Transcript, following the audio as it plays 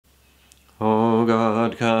O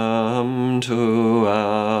God, come to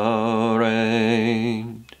our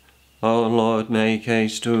aid. O Lord, make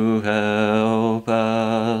haste to help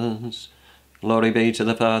us. Glory be to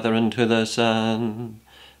the Father, and to the Son,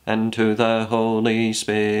 and to the Holy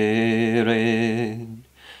Spirit,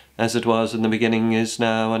 as it was in the beginning, is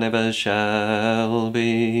now, and ever shall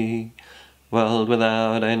be, world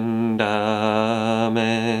without end. Amen.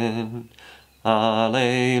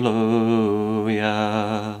 Alleluia.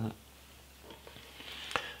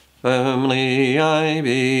 Firmly I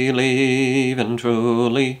believe, and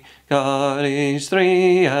truly God is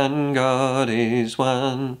three, and God is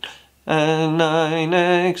one. And I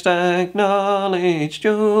next acknowledge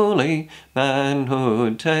duly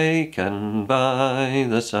manhood taken by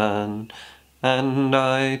the Son. And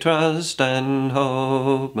I trust and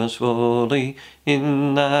hope most fully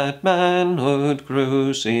in that manhood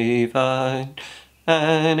crucified,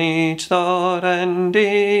 and each thought and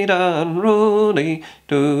deed unruly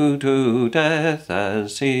due to death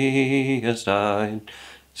as he has died.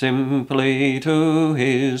 Simply to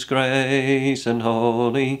his grace and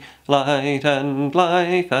holy light and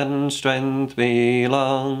life and strength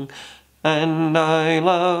belong. And I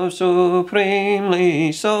love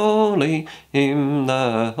supremely, solely, him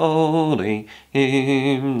the holy,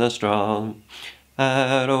 him the strong.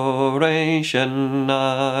 Adoration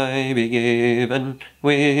I be given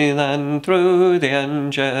with and through the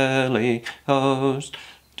angelic host,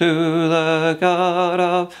 to the God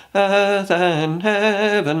of earth and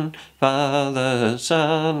heaven, Father,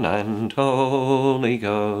 Son, and Holy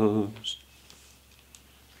Ghost.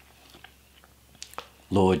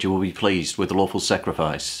 Lord, you will be pleased with the lawful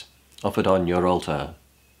sacrifice offered on your altar.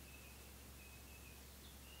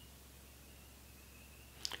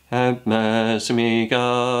 Have mercy, me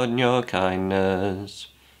God, in your kindness,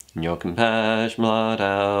 in your compassion blot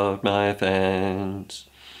out my offence.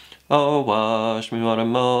 O wash me more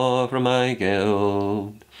and more from my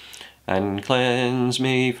guilt, and cleanse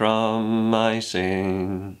me from my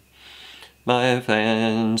sin. My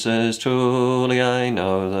offences truly I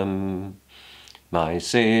know them, my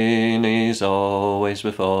sin is always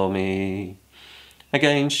before me.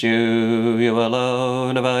 Against you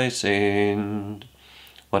alone have I sinned.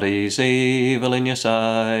 What is evil in your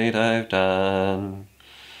sight I've done,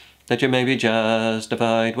 that you may be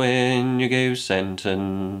justified when you give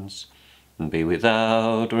sentence, and be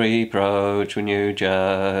without reproach when you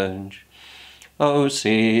judge. O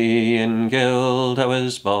see, in guilt I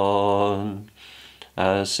was born,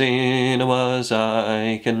 a sinner was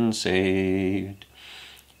I conceived.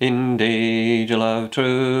 Indeed, you love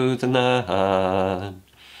truth in the heart,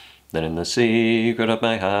 then in the secret of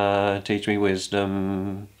my heart teach me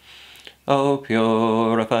wisdom. O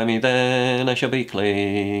purify me, then I shall be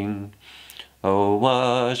clean. O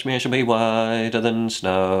wash me, I shall be whiter than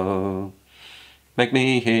snow. Make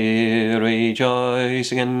me hear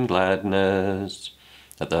rejoicing and gladness,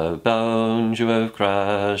 that the bones you have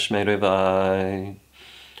crushed may revive.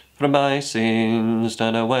 From my sins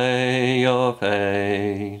turn away your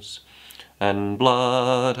face, and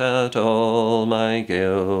blot out all my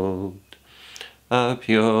guilt. A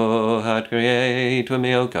pure heart create for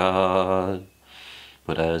me, O God.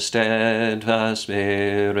 Put a steadfast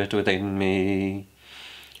spirit within me.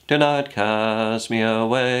 Do not cast me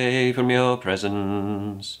away from your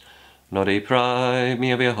presence, nor deprive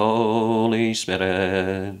me of your Holy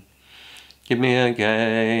Spirit. Give me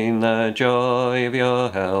again the joy of your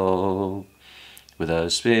help. With a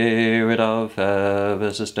spirit of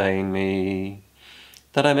fervour sustain me,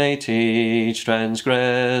 that I may teach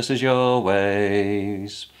transgressors your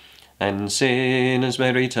ways, and sinners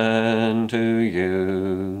may return to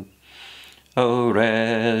you. O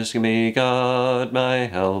rescue me, God, my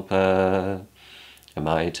helper, and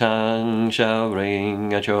my tongue shall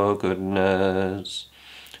ring at your goodness.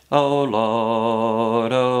 O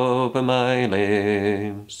Lord, open my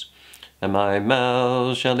lips, and my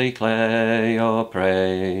mouth shall declare your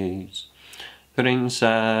praise. For in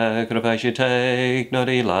sacrifice you take no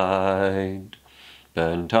delight,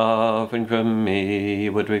 burnt offering from me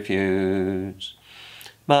you would refuse.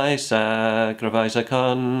 My sacrifice a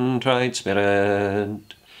contrite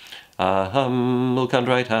spirit, a humble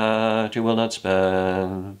contrite heart you will not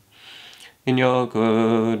spurn. In your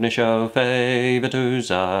goodness show favour to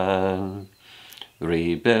Zion,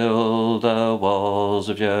 rebuild the walls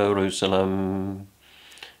of Jerusalem.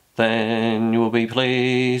 Then you will be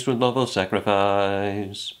pleased with lawful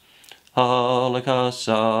sacrifice, holocausts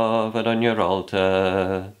offered on your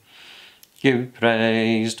altar. Give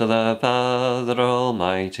praise to the Father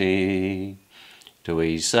Almighty, to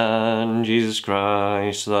his Son, Jesus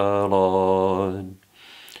Christ the Lord.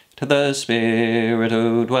 to the Spirit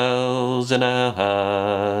who dwells in our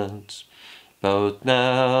hearts, both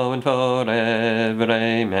now and forever.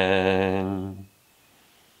 Amen.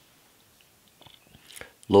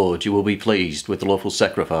 Lord, you will be pleased with the lawful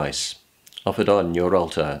sacrifice offered on your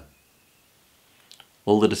altar.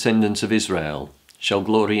 All the descendants of Israel shall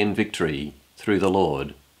glory in victory through the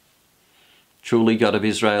Lord. Truly, God of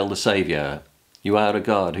Israel, the Saviour, you are a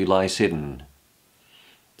God who lies hidden.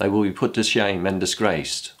 They will be put to shame and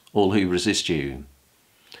disgraced, all who resist you.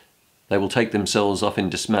 They will take themselves off in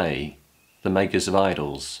dismay, the makers of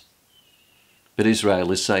idols. But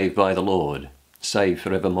Israel is saved by the Lord, saved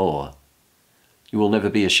forevermore. You will never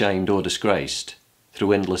be ashamed or disgraced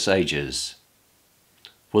through endless ages.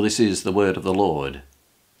 For this is the word of the Lord,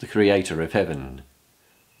 the Creator of heaven,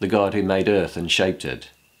 the God who made earth and shaped it,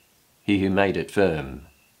 he who made it firm.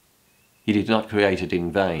 He did not create it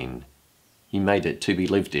in vain. He made it to be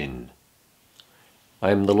lived in. I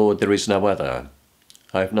am the Lord, there is no other.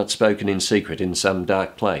 I have not spoken in secret in some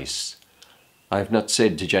dark place. I have not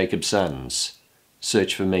said to Jacob's sons,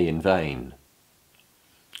 search for me in vain.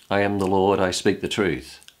 I am the Lord, I speak the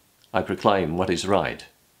truth. I proclaim what is right.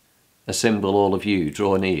 Assemble all of you,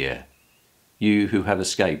 draw near, you who have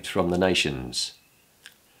escaped from the nations.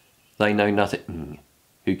 They know nothing,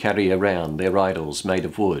 who carry around their idols made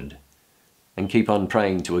of wood, and keep on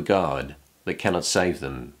praying to a God that cannot save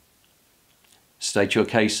them. State your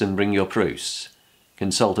case and bring your proofs.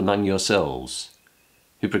 Consult among yourselves,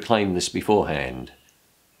 who proclaimed this beforehand,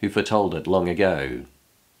 who foretold it long ago.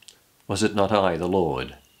 Was it not I, the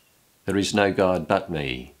Lord? There is no God but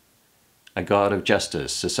me, a God of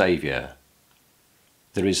justice, a Saviour.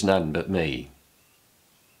 There is none but me.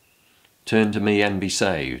 Turn to me and be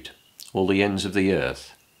saved, all the ends of the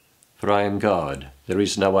earth, for I am God, there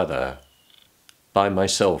is no other. By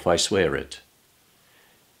myself I swear it.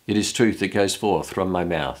 It is truth that goes forth from my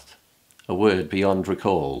mouth, a word beyond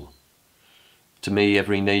recall. To me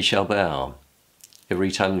every knee shall bow,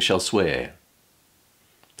 every tongue shall swear.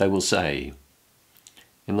 They will say,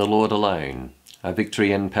 in the Lord alone are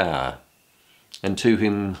victory and power, and to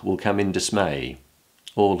him will come in dismay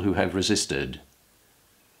all who have resisted.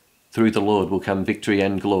 Through the Lord will come victory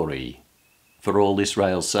and glory for all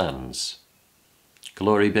Israel's sons.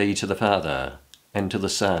 Glory be to the Father, and to the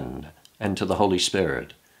Son, and to the Holy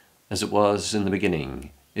Spirit, as it was in the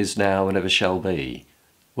beginning, is now, and ever shall be,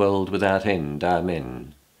 world without end.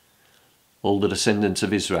 Amen. All the descendants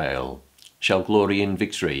of Israel shall glory in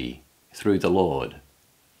victory through the Lord.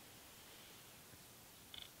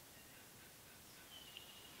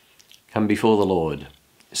 Come before the Lord,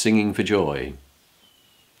 singing for joy.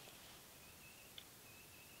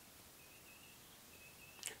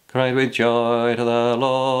 Cry with joy to the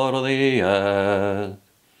Lord of the earth.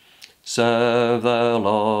 Serve the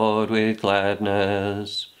Lord with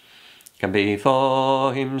gladness. Come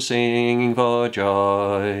before him singing for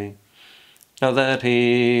joy. Know that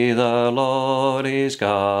he, the Lord, is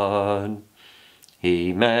God.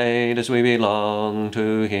 He made us, we belong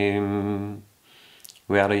to him.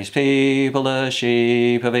 We are his people, the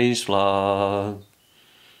sheep of his flock.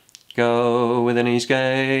 Go within his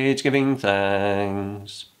gates giving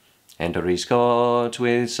thanks. Enter his courts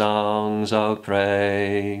with songs of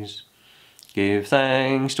praise. Give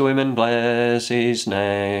thanks to him and bless his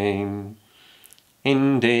name.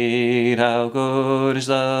 Indeed, how good is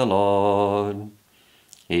the Lord!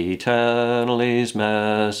 Eternal his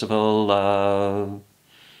merciful love.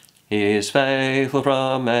 He is faithful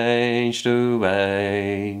from age to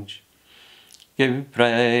age. Give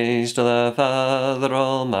praise to the Father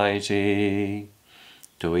Almighty,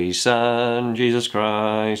 to his Son, Jesus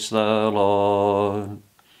Christ the Lord,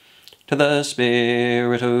 to the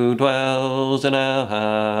Spirit who dwells in our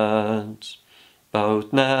hearts,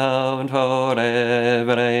 both now and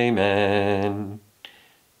forever. Amen.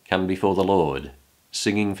 Come before the Lord,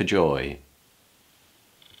 singing for joy.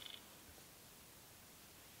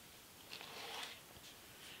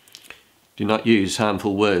 Do not use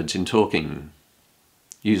harmful words in talking.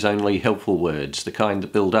 Use only helpful words, the kind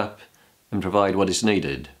that build up and provide what is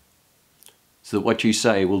needed, so that what you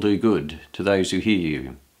say will do good to those who hear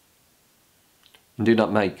you. And do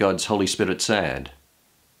not make God's Holy Spirit sad,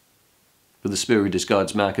 for the Spirit is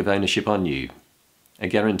God's mark of ownership on you, a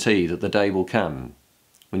guarantee that the day will come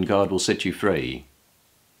when God will set you free.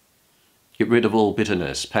 Get rid of all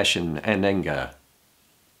bitterness, passion and anger.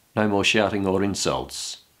 No more shouting or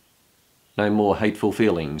insults. No more hateful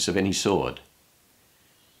feelings of any sort.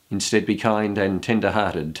 Instead, be kind and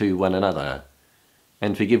tender-hearted to one another,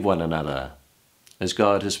 and forgive one another, as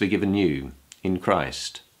God has forgiven you in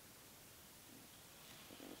Christ.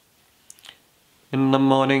 In the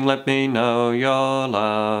morning let me know your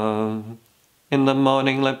love. In the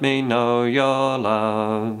morning let me know your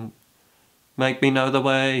love. Make me know the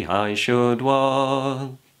way I should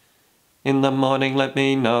walk. In the morning let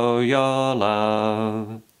me know your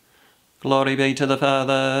love. Glory be to the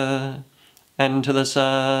Father, and to the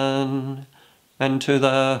Son, and to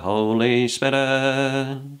the Holy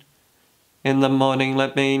Spirit. In the morning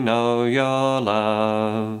let me know your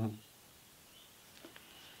love.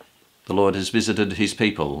 The Lord has visited his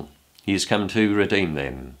people. He has come to redeem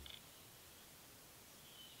them.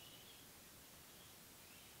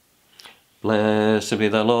 Blessed be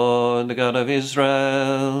the Lord, the God of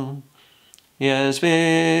Israel. He has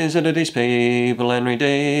visited his people and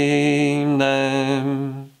redeemed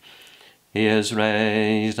them. He has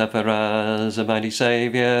raised up for us a mighty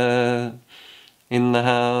Saviour in the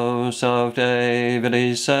house of David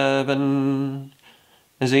his servant,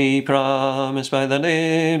 as he promised by the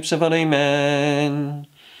lips of holy men,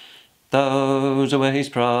 those who were his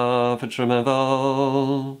prophets from of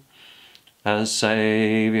old, as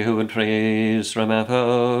Saviour who would free us from our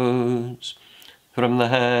foes, from the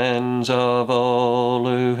hands of all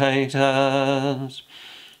who hate us.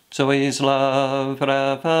 So his love for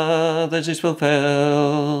our fathers is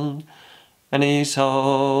fulfilled, and his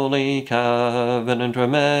holy covenant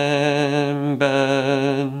remembered.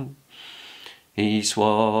 He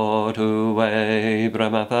swore to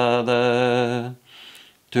Abraham our father,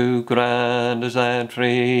 to grant us that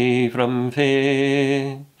free from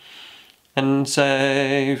fear, and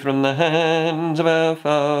safe from the hands of our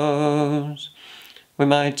foes, we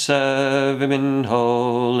might serve him in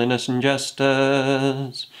holiness and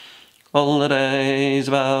justice all the days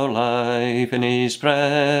of our life in his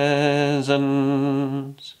presence.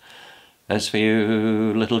 As for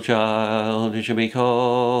you, little child, you shall be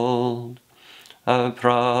called a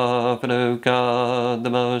prophet of God the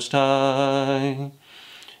Most High.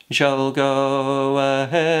 You shall go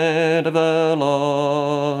ahead of the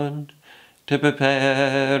Lord, to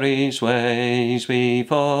prepare his ways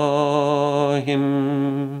before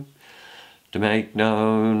him, to make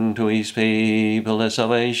known to his people their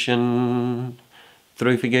salvation,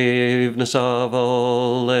 through forgiveness of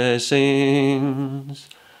all their sins,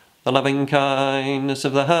 the loving kindness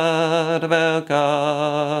of the heart of our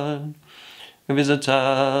God, who visits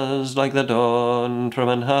us like the dawn from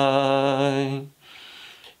on high.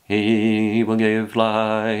 He will give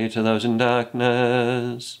light to those in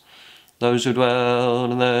darkness, those who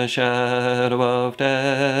dwell in the shadow of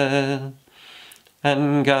death,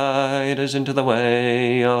 and guide us into the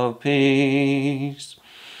way of peace.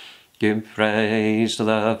 Give praise to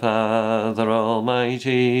the Father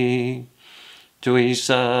Almighty, to his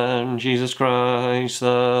Son, Jesus Christ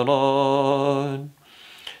the Lord,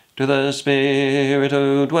 to the Spirit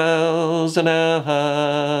who dwells in our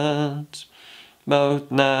hearts,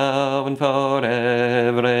 both now and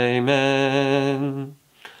forever. Amen.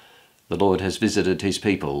 The Lord has visited his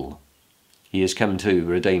people. He has come to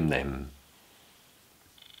redeem them.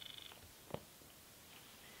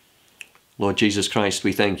 Lord Jesus Christ,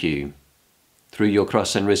 we thank you. Through your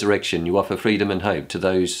cross and resurrection, you offer freedom and hope to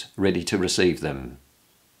those ready to receive them.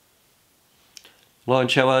 Lord,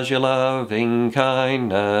 show us your loving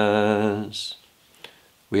kindness.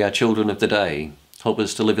 We are children of the day. Help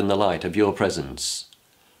us to live in the light of your presence.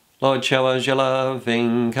 Lord, show us your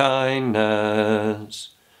loving kindness.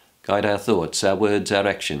 Guide our thoughts, our words, our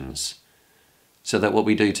actions, so that what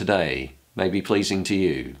we do today may be pleasing to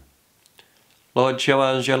you. Lord, show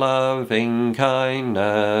us your loving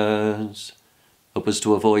kindness. Help us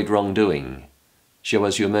to avoid wrongdoing. Show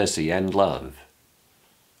us your mercy and love.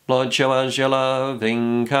 Lord, show us your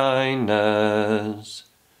loving kindness.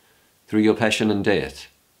 Through your passion and death,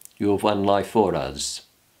 you have won life for us.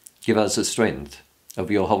 Give us the strength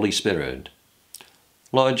of your Holy Spirit.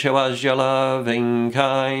 Lord, show us your loving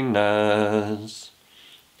kindness.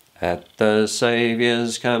 At the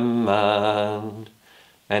Saviour's command,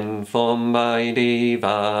 and formed by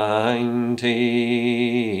divine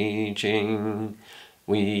teaching,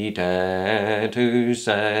 we dare to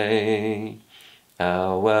say,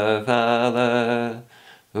 Our Father,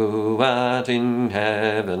 who art in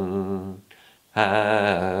heaven,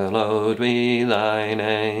 hallowed be thy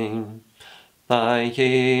name. Thy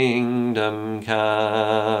kingdom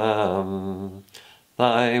come,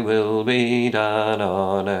 thy will be done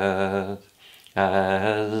on earth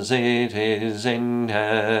as it is in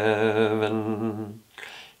heaven.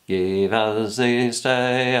 Give us this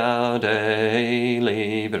day our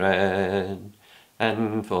daily bread,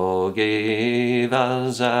 and forgive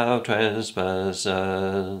us our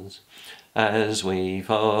trespasses, as we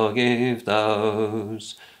forgive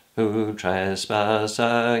those who trespass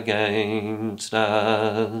against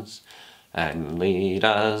us. And lead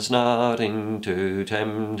us not into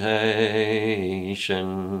temptation,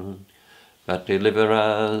 but deliver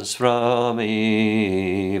us from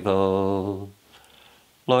evil.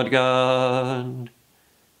 Lord God,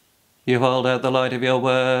 you hold out the light of your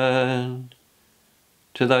word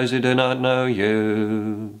to those who do not know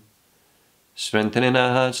you. Strengthen in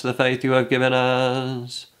our hearts the faith you have given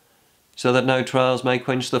us, so that no trials may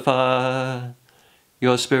quench the fire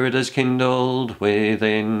your Spirit has kindled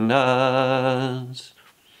within us.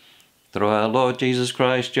 Through our Lord Jesus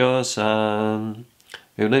Christ, your Son,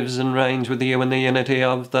 who lives and reigns with you in the unity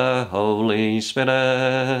of the Holy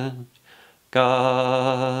Spirit,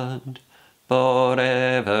 God,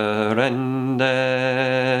 forever and ever.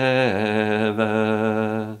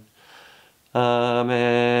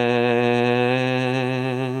 Amen.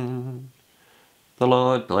 The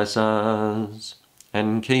Lord bless us,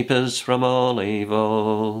 and keep us from all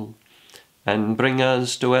evil, and bring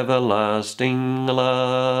us to everlasting life.